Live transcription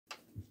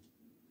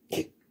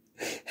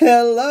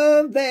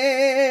Hello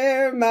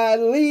there, my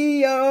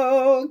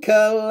Leo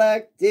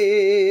collective.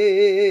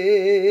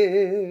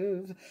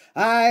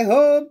 I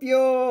hope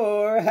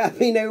you're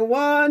having a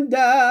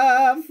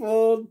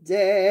wonderful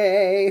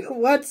day.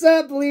 What's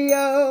up,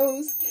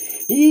 Leos?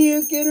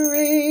 You can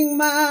ring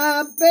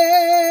my bell.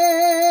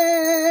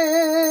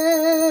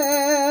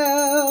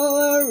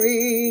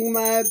 Ring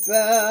my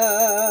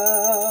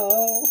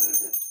bell.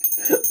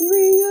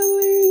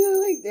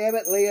 Ring-a-ling-a-ling. Damn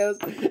it, Leos.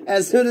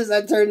 As soon as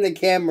I turn the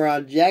camera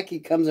on, Jackie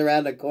comes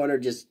around the corner,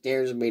 just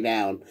stares me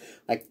down.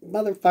 Like,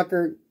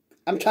 motherfucker,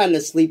 I'm trying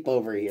to sleep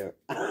over here.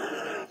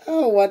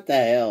 Oh, what the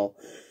hell?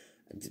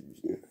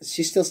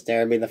 She's still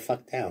staring me the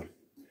fuck down.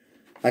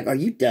 Like, are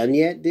you done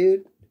yet,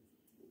 dude?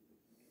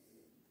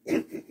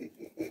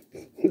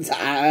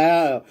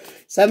 Oh,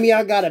 some of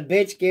y'all got a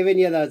bitch giving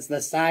you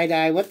the side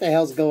eye. What the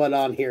hell's going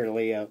on here,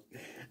 Leo?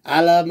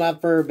 I love my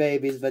fur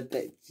babies, but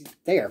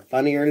they are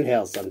funnier than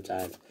hell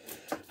sometimes.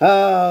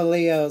 Oh,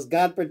 Leos,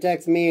 God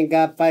protects me and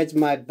God fights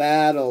my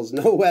battles.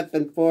 No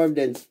weapon formed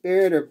in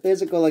spirit or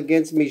physical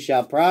against me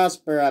shall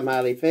prosper. I'm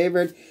highly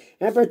favored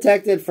and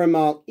protected from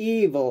all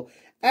evil,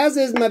 as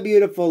is my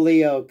beautiful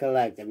Leo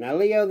collective. Now,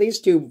 Leo, these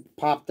two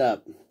popped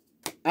up.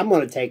 I'm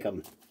going to take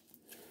them.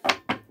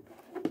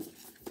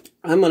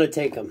 I'm going to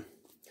take them.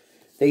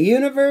 The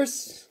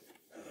universe.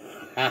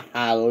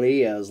 Haha,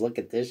 Leos, look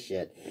at this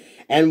shit.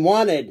 And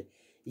wanted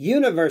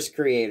universe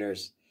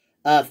creators.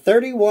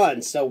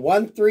 31. So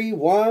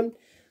 131.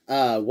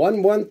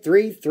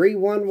 113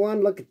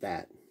 311. Look at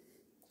that.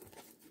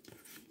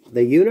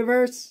 The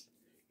universe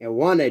and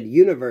wanted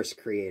universe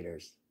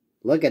creators.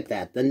 Look at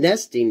that. The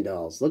nesting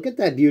dolls. Look at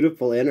that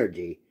beautiful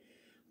energy.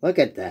 Look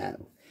at that.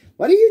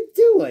 What are you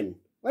doing?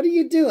 What are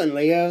you doing,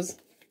 Leos?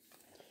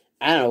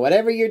 I don't know.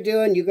 Whatever you're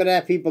doing, you're going to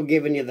have people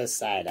giving you the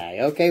side eye.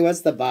 Okay,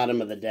 what's the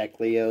bottom of the deck,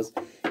 Leos?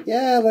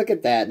 Yeah, look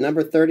at that.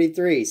 Number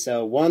 33.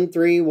 So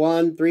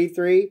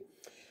 13133.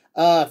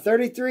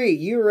 33.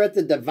 You are at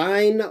the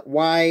divine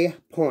Y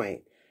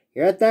point.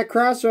 You're at that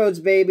crossroads,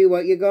 baby.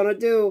 What you going to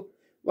do?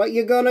 What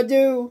you going to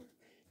do?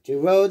 Two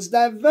roads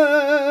diverge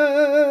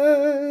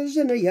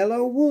in a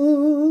yellow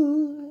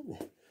wood.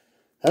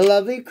 A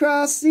lovely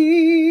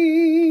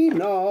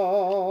crossing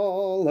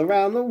all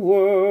around the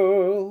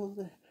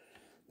world.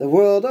 The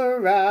world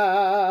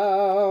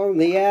around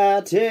the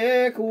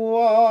attic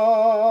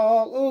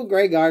wall. Ooh,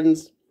 Grey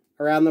Gardens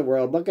around the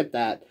world. Look at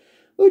that.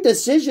 Ooh,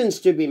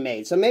 decisions to be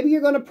made. So maybe you're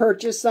going to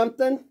purchase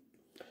something,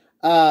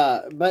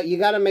 but you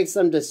got to make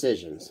some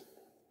decisions.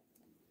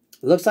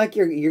 Looks like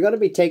you're going to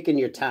be taking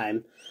your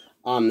time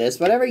on this.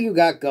 Whatever you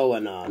got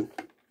going on.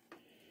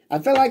 I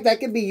feel like that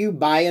could be you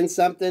buying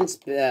something,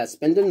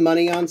 spending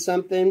money on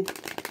something.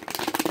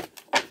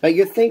 But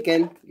you're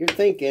thinking,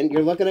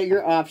 you're looking at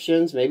your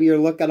options. Maybe you're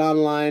looking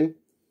online.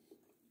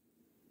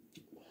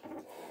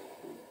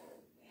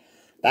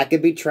 That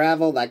could be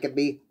travel. That could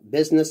be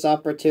business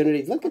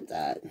opportunities. Look at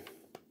that.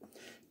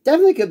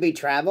 Definitely could be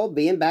travel,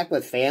 being back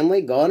with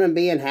family, going and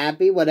being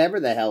happy, whatever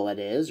the hell it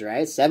is,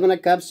 right? 7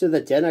 of Cups to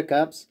the 10 of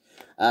Cups.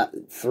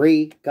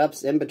 3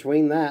 cups in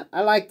between that.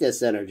 I like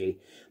this energy.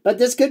 But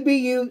this could be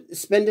you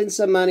spending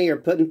some money or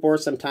putting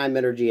forth some time,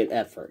 energy, and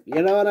effort.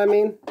 You know what I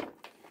mean?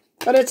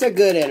 But it's a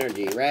good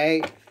energy,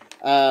 right?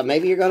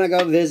 Maybe you're going to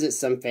go visit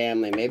some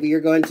family. Maybe you're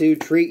going to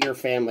treat your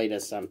family to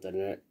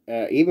something.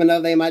 Even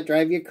though they might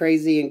drive you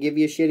crazy and give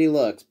you shitty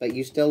looks. But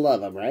you still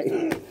love them,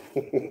 right?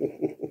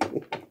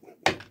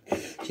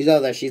 She's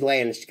over there. She's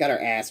laying. She's got her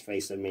ass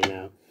facing me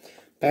now.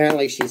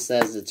 Apparently she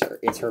says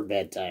it's her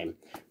bedtime.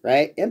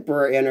 Right?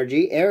 Emperor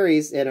energy.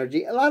 Aries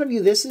energy. A lot of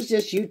you, this is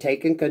just you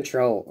taking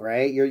control,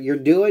 right? You're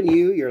doing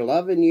you. You're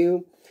loving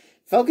you.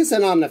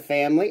 Focusing on the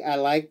family. I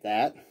like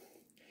that.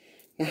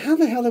 Now, how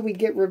the hell did we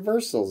get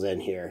reversals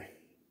in here?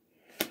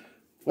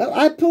 Well,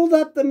 I pulled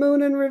up the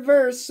moon in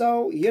reverse,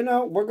 so, you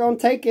know, we're going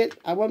to take it.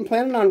 I wasn't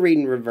planning on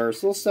reading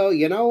reversals, so,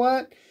 you know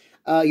what?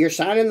 You're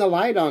shining the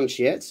light on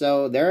shit,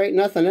 so there ain't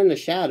nothing in the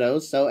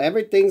shadows, so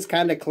everything's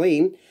kind of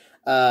clean.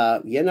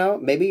 You know,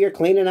 maybe you're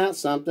cleaning out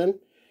something.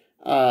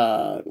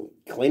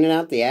 Cleaning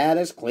out the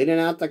attic, cleaning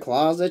out the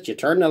closet. You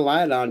turn the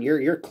light on,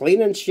 you're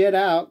cleaning shit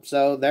out,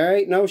 so there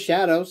ain't no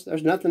shadows.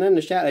 There's nothing in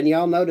the shadow. And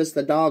y'all notice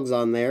the dog's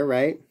on there,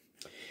 right?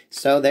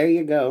 So there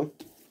you go.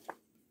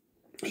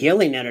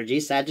 Healing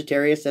energy,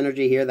 Sagittarius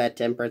energy here, that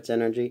temperance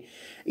energy.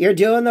 You're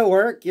doing the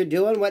work. You're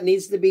doing what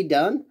needs to be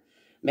done.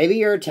 Maybe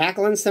you're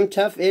tackling some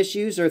tough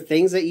issues or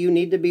things that you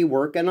need to be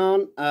working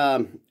on.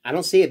 I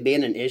don't see it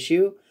being an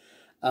issue.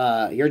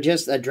 You're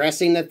just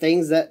addressing the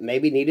things that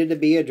maybe needed to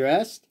be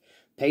addressed.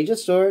 Page of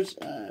Swords.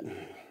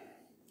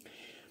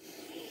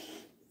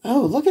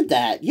 Oh, look at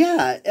that.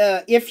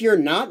 Yeah, if you're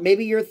not,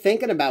 maybe you're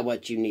thinking about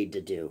what you need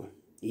to do.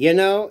 You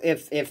know,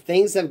 if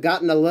things have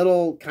gotten a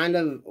little kind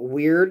of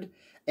weird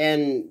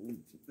and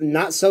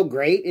not so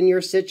great in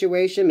your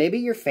situation, maybe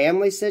your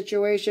family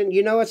situation,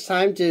 you know, it's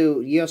time to,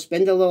 you know,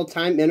 spend a little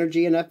time,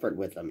 energy, and effort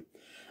with them.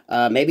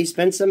 Maybe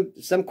spend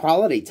some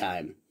quality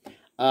time.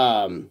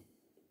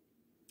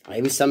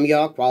 Maybe some of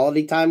y'all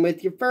quality time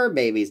with your fur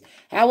babies.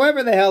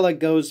 However the hell it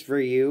goes for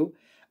you,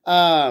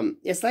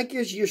 It's like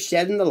you're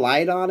shedding the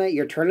light on it.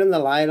 You're turning the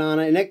light on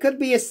it. And it could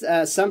be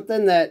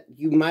something that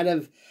you might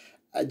have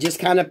just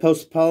kind of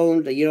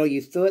postponed. You know,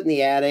 you threw it in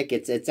the attic.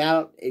 It's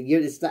out.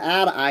 It's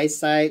out of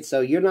eyesight.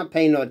 So you're not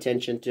paying no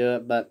attention to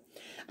it. But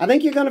I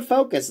think you're going to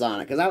focus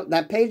on it. Because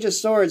that Page of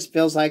Swords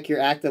feels like you're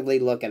actively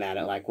looking at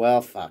it. Like,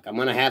 well, fuck, I'm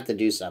going to have to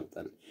do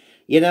something.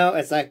 You know,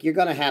 it's like you're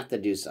going to have to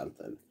do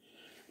something.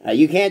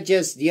 You can't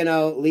just, you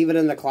know, leave it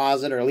in the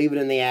closet or leave it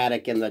in the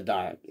attic in the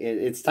dark.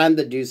 It's time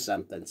to do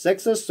something.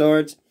 Six of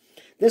Swords.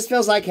 This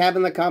feels like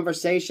having the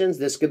conversations.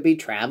 This could be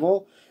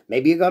travel.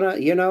 Maybe you're going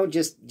to, you know,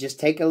 just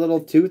take a little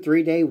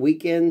 2-3 day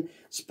weekend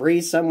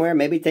spree somewhere.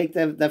 Maybe take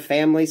the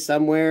family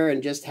somewhere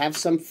and just have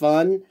some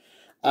fun.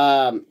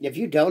 If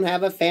you don't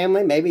have a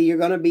family, maybe you're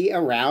going to be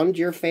around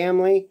your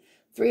family.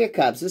 Three of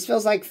Cups. This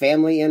feels like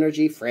family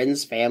energy,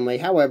 friends, family,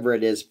 however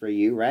it is for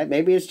you, right?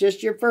 Maybe it's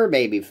just your fur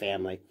baby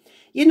family.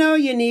 You know,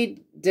 you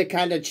need to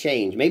kind of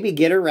change. Maybe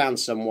get around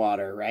some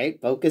water,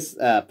 right? Focus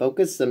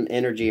some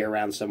energy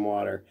around some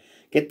water.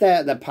 Get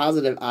the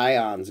positive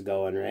ions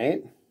going,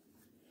 right?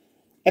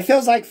 It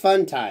feels like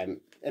fun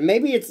time. And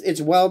maybe it's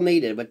well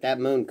needed with that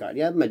moon card.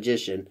 You have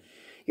Magician.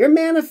 You're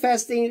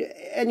manifesting,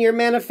 and you're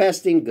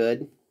manifesting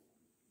good.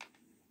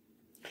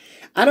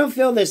 I don't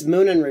feel this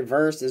moon in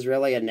reverse is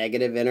really a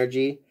negative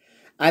energy.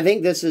 I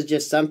think this is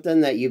just something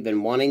that you've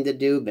been wanting to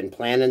do, been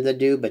planning to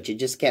do, but you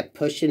just kept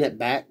pushing it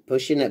back.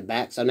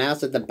 So now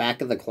it's at the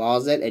back of the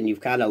closet, and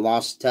you've kind of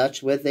lost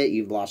touch with it.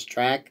 You've lost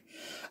track.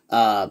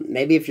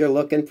 Maybe if you're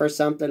looking for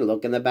something,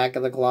 look in the back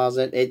of the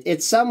closet.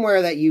 It's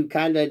somewhere that you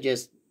kind of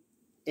just,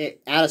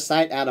 out of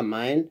sight, out of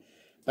mind,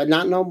 but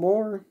not no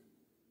more.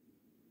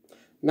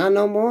 Not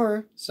no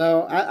more.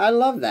 So I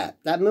love that.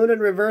 That moon in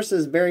reverse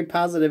is very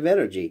positive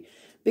energy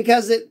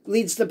because it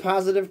leads to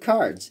positive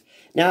cards.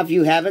 Now, if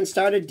you haven't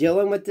started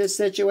dealing with this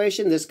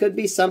situation, this could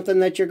be something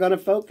that you're going to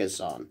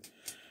focus on.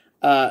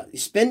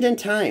 Spending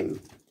time.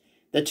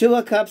 The Two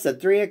of Cups, the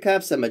Three of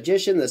Cups, the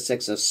Magician, the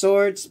Six of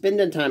Swords.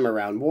 Spending time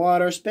around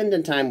water.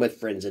 Spending time with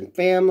friends and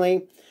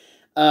family.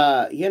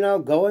 You know,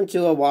 going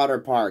to a water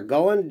park.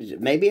 Going,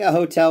 maybe a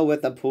hotel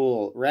with a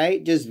pool,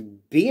 right? Just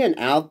being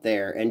out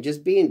there and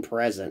just being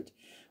present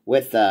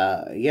with,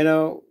 you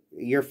know,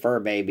 your fur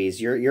babies,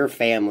 your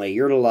family,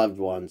 your loved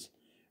ones.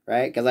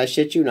 Right? Because I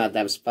shit you not,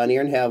 that was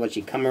funnier than hell when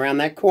she come around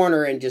that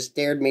corner and just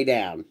stared me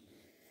down.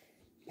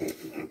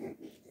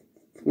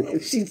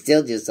 She's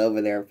still just over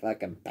there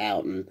fucking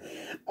pouting.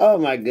 Oh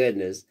my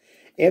goodness.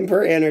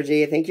 Emperor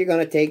energy, I think you're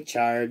going to take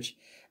charge.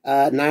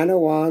 Nine of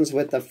Wands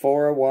with the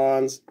Four of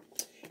Wands.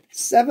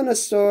 Seven of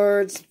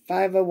Swords,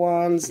 Five of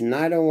Wands,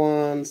 Knight of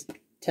Wands,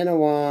 Ten of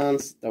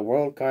Wands, the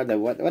World card.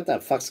 What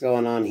the fuck's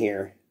going on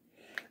here?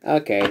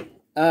 Okay.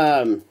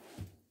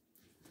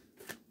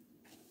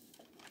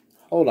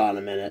 Hold on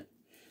a minute.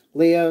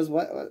 Leos,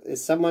 what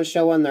is someone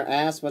showing their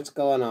ass? What's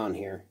going on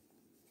here?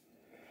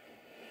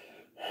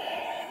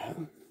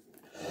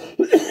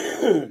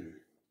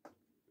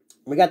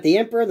 We got the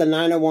Emperor, the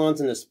Nine of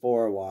Wands, and the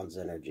Four of Wands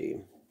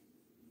energy.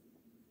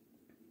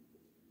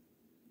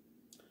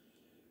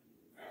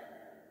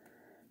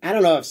 I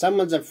don't know if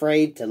someone's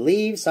afraid to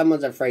leave,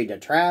 someone's afraid to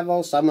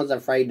travel, someone's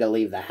afraid to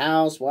leave the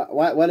house.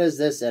 What is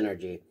this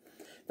energy?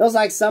 Feels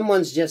like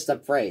someone's just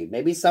afraid.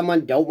 Maybe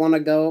someone don't want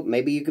to go.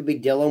 Maybe you could be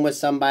dealing with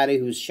somebody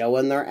who's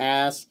showing their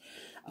ass.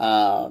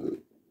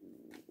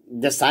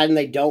 Deciding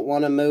they don't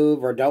want to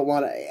move or don't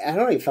want to. I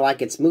don't even feel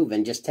like it's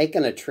moving. Just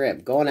taking a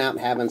trip. Going out and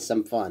having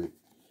some fun.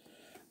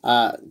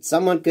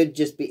 Someone could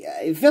just be.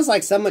 It feels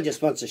like someone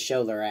just wants to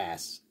show their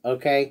ass.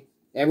 Okay?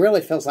 It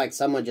really feels like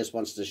someone just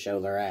wants to show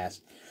their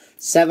ass.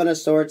 Seven of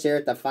Swords here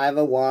at the Five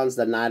of Wands,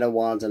 the Knight of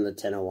Wands, and the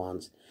Ten of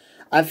Wands.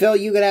 I feel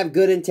you could have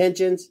good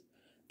intentions.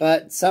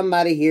 But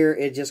somebody here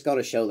is just going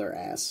to show their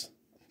ass.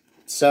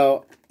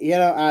 So, you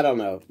know, I don't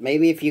know.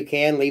 Maybe if you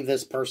can, leave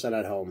this person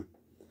at home.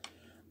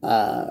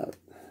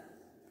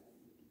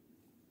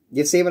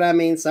 You see what I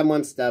mean?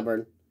 Someone's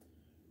stubborn.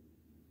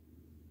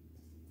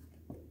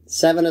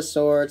 Seven of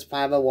Swords,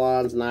 Five of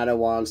Wands, Knight of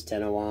Wands,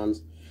 Ten of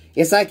Wands.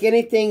 It's like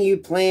anything you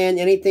plan,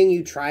 anything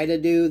you try to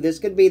do, this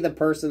could be the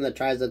person that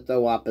tries to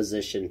throw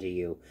opposition to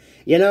you.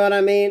 You know what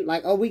I mean?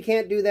 Like, oh, we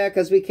can't do that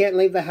because we can't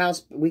leave the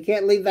house. We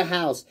can't leave the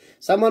house.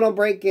 Someone will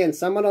break in.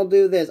 Someone will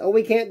do this. Oh,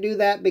 we can't do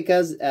that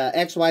because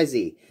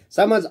XYZ.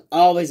 Someone's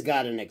always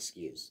got an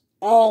excuse.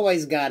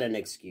 Always got an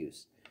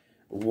excuse.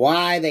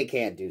 Why they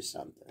can't do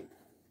something.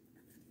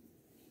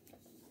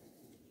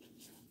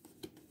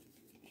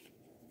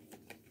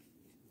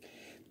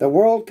 The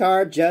World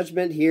card,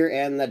 Judgment here,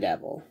 and the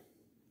Devil.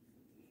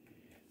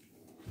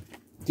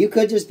 You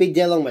could just be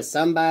dealing with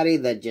somebody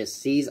that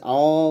just sees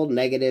all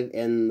negative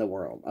in the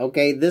world.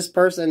 Okay, this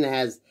person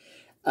has,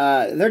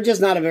 they're just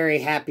not a very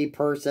happy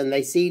person.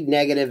 They see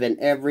negative in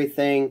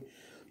everything.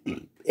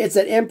 It's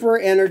an Emperor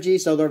energy,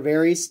 so they're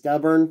very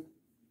stubborn.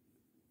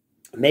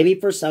 Maybe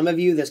for some of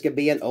you, this could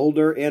be an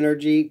older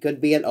energy.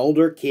 Could be an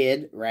older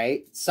kid,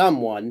 right?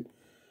 Someone.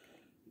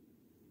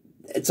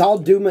 It's all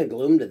doom and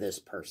gloom to this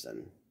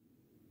person,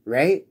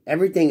 right?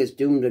 Everything is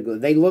doom and gloom.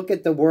 They look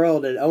at the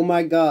world and, oh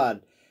my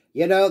God,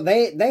 You know,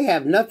 they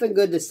have nothing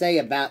good to say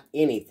about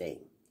anything.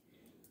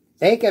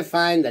 They can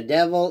find the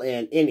devil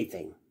in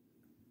anything.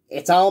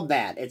 It's all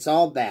bad. It's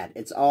all bad.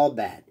 It's all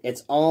bad.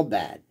 It's all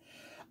bad.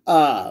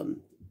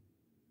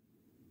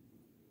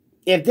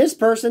 If this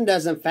person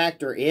doesn't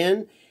factor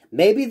in,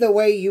 maybe the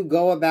way you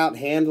go about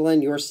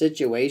handling your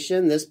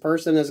situation, this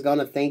person is going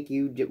to think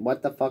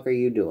what the fuck are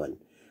you doing?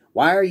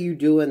 Why are you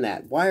doing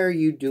that? Why are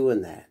you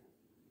doing that?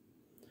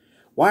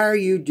 Why are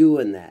you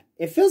doing that?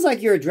 It feels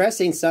like you're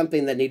addressing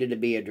something that needed to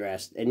be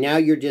addressed, and now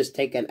you're just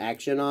taking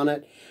action on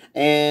it.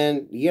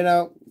 And, you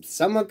know,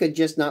 someone could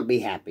just not be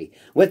happy.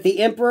 With the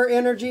Emperor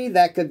energy,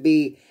 that could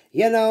be,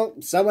 you know,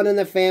 someone in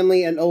the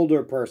family, an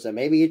older person.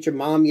 Maybe it's your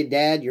mom, your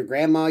dad, your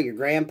grandma, your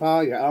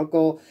grandpa, your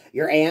uncle,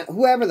 your aunt,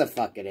 whoever the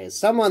fuck it is.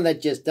 Someone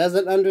that just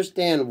doesn't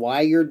understand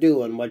why you're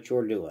doing what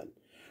you're doing.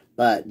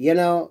 But, you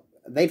know,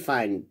 they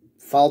find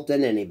fault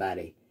in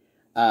anybody.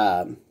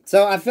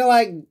 So I feel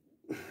like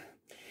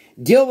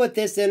deal with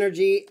this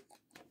energy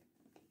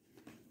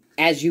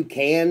as you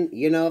can.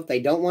 You know, if they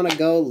don't want to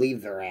go,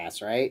 leave their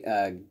ass, right?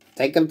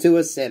 Take them to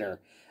a sitter.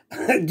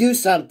 Do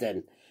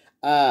something.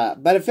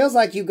 But it feels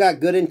like you've got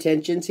good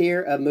intentions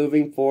here of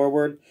moving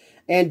forward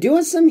and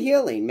doing some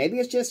healing. Maybe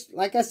it's just,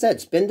 like I said,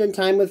 spending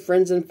time with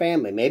friends and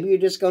family. Maybe you're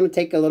just going to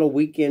take a little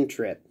weekend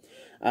trip.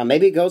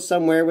 Maybe go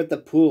somewhere with the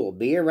pool.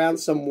 Be around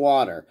some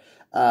water.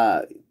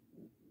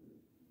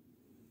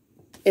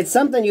 It's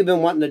something you've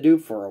been wanting to do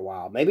for a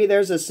while. Maybe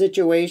there's a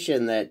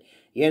situation that,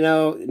 you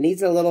know,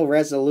 needs a little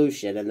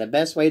resolution. And the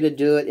best way to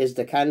do it is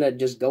to kind of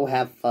just go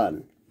have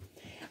fun.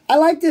 I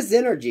like this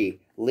energy,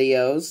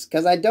 Leos,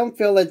 because I don't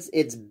feel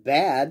it's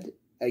bad.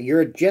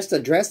 You're just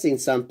addressing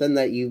something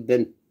that you've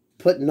been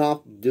putting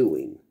off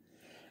doing.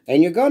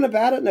 And you're going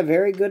about it in a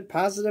very good,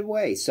 positive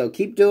way. So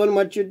keep doing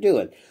what you're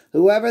doing.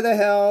 Whoever the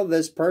hell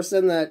this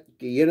person that,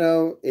 you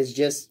know, is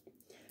just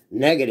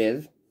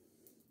negative,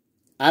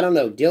 I don't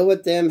know, deal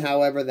with them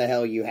however the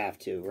hell you have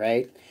to,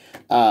 right?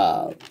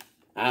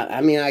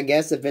 I mean, I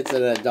guess if it's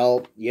an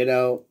adult, you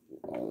know,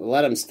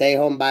 let them stay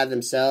home by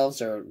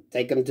themselves or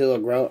take them to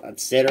a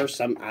sitter,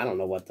 I don't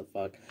know what the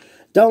fuck.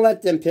 Don't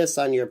let them piss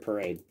on your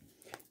parade.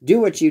 Do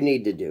what you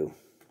need to do.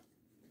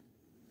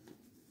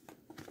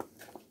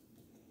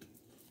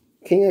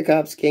 King of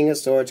Cups, King of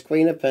Swords,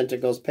 Queen of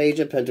Pentacles, Page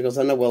of Pentacles,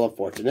 and the Wheel of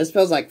Fortune. This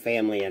feels like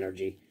family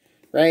energy,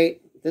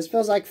 right? This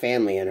feels like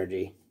family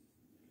energy.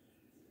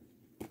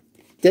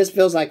 This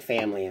feels like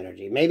family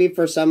energy. Maybe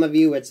for some of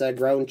you, it's a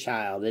grown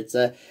child. It's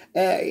a,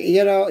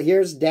 you know,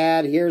 here's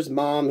dad, here's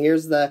mom,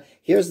 here's the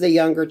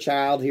younger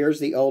child, here's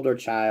the older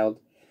child.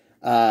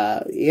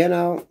 You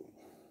know,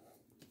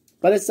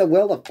 but it's the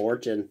Wheel of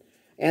Fortune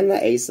and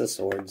the Ace of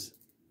Swords.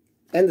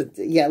 And,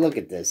 yeah, look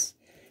at this.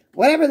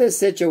 Whatever this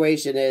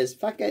situation is,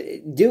 fuck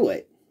it, do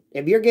it.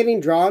 If you're getting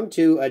drawn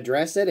to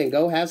address it and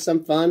go have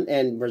some fun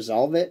and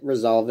resolve it,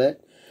 resolve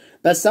it.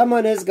 But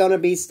someone is going to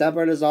be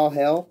stubborn as all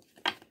hell.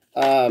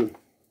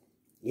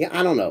 Yeah,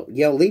 I don't know.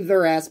 You know, leave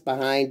their ass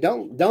behind.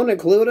 Don't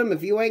include them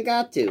if you ain't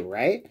got to,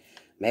 right?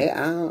 Maybe,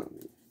 I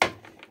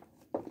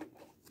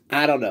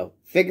don't know.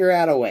 Figure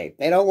out a way.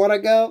 They don't want to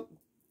go.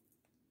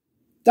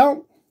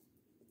 Don't.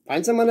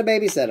 Find someone to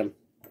babysit them.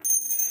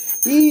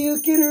 You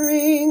can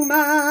ring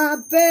my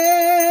bell.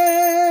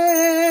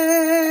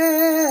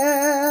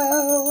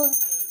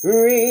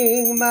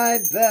 Ring my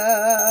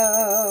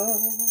bell.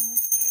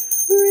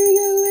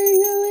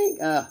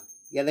 Ring-a-ling-a-ling.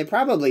 Yeah, they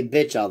probably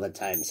bitch all the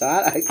time.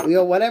 So, you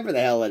know, whatever the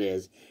hell it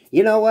is.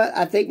 You know what?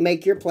 I think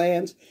make your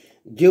plans.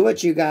 Do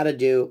what you got to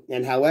do.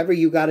 And however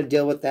you got to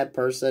deal with that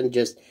person,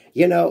 just,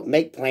 you know,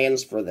 make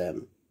plans for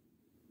them.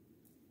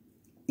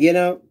 You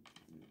know?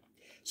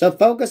 So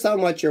focus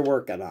on what you're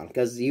working on.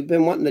 Because you've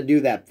been wanting to do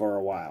that for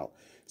a while.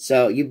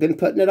 So you've been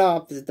putting it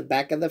off at the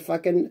back of the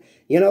fucking,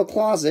 you know,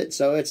 closet.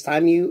 So it's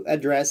time you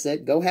address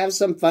it. Go have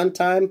some fun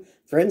time.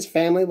 Friends,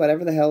 family,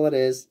 whatever the hell it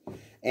is.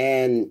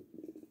 And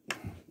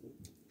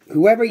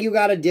whoever you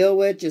got to deal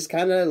with, just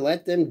kind of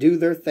let them do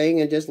their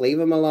thing and just leave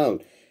them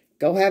alone.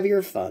 Go have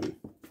your fun.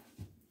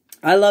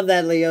 I love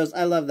that, Leos.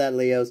 I love that,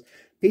 Leos.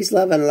 Peace,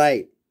 love, and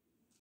light.